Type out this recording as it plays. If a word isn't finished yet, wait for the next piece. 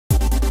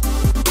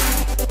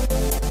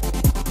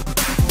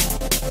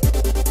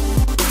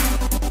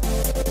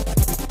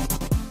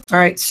All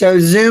right, so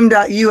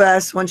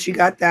zoom.us, once you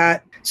got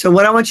that. So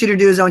what I want you to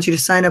do is I want you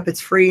to sign up. It's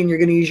free, and you're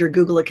going to use your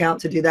Google account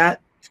to do that.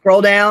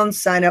 Scroll down,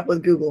 sign up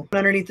with Google.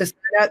 Underneath the sign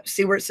up,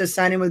 see where it says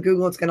sign in with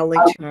Google. It's going to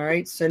link you. All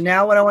right, so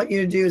now what I want you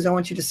to do is I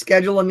want you to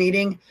schedule a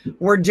meeting.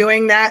 We're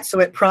doing that, so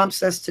it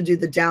prompts us to do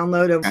the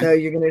download of, so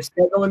you're going to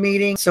schedule a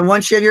meeting. So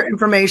once you have your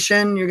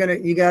information, you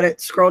got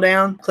it, scroll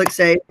down, click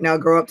save. Now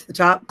go up to the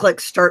top, click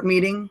start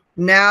meeting.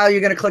 Now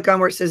you're going to click on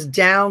where it says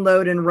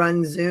download and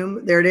run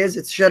Zoom. There it is.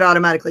 It should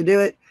automatically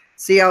do it.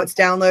 See how it's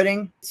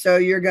downloading? So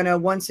you're going to,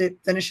 once it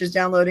finishes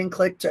downloading,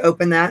 click to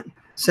open that.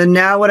 So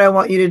now what I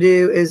want you to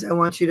do is I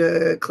want you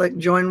to click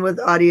join with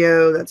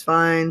audio. That's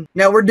fine.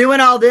 Now we're doing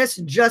all this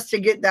just to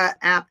get that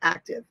app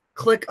active.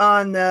 Click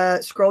on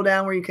the scroll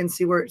down where you can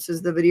see where it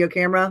says the video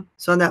camera.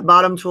 So on that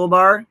bottom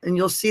toolbar, and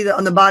you'll see that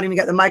on the bottom, you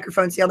got the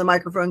microphone. See how the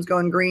microphone's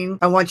going green?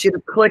 I want you to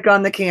click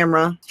on the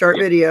camera, start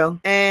video.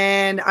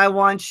 And I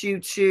want you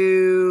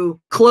to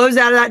close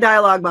out of that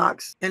dialog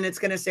box. And it's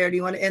going to say, do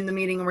you want to end the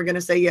meeting? And we're going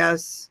to say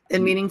yes.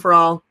 End meeting for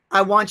all.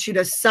 I want you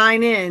to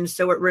sign in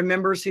so it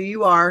remembers who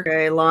you are.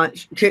 Okay,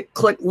 launch,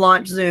 click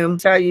launch Zoom.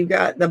 So you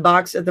got the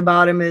box at the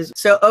bottom is,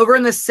 so over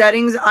in the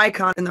settings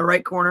icon in the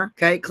right corner,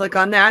 okay, click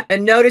on that.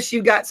 And notice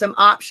you've got some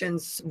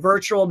options,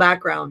 virtual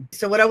background.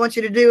 So what I want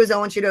you to do is I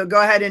want you to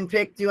go ahead and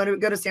pick, do you want to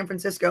go to San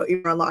Francisco?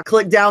 Unlock.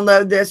 Click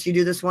download this. You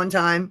do this one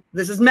time.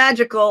 This is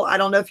magical. I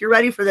don't know if you're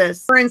ready for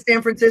this. We're in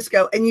San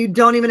Francisco and you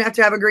don't even have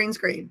to have a green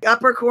screen.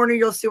 Upper corner,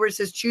 you'll see where it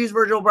says choose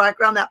virtual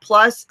background, that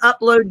plus,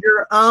 upload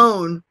your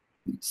own.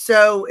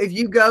 So if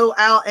you go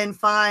out and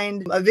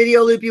find a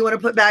video loop you want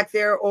to put back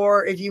there,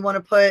 or if you want to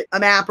put a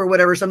map or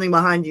whatever, something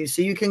behind you,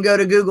 so you can go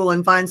to Google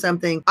and find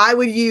something. I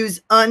would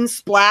use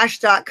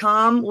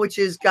unsplash.com, which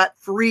has got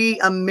free,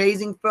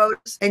 amazing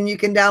photos, and you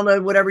can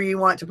download whatever you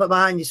want to put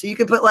behind you. So you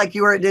can put like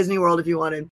you were at Disney World if you wanted.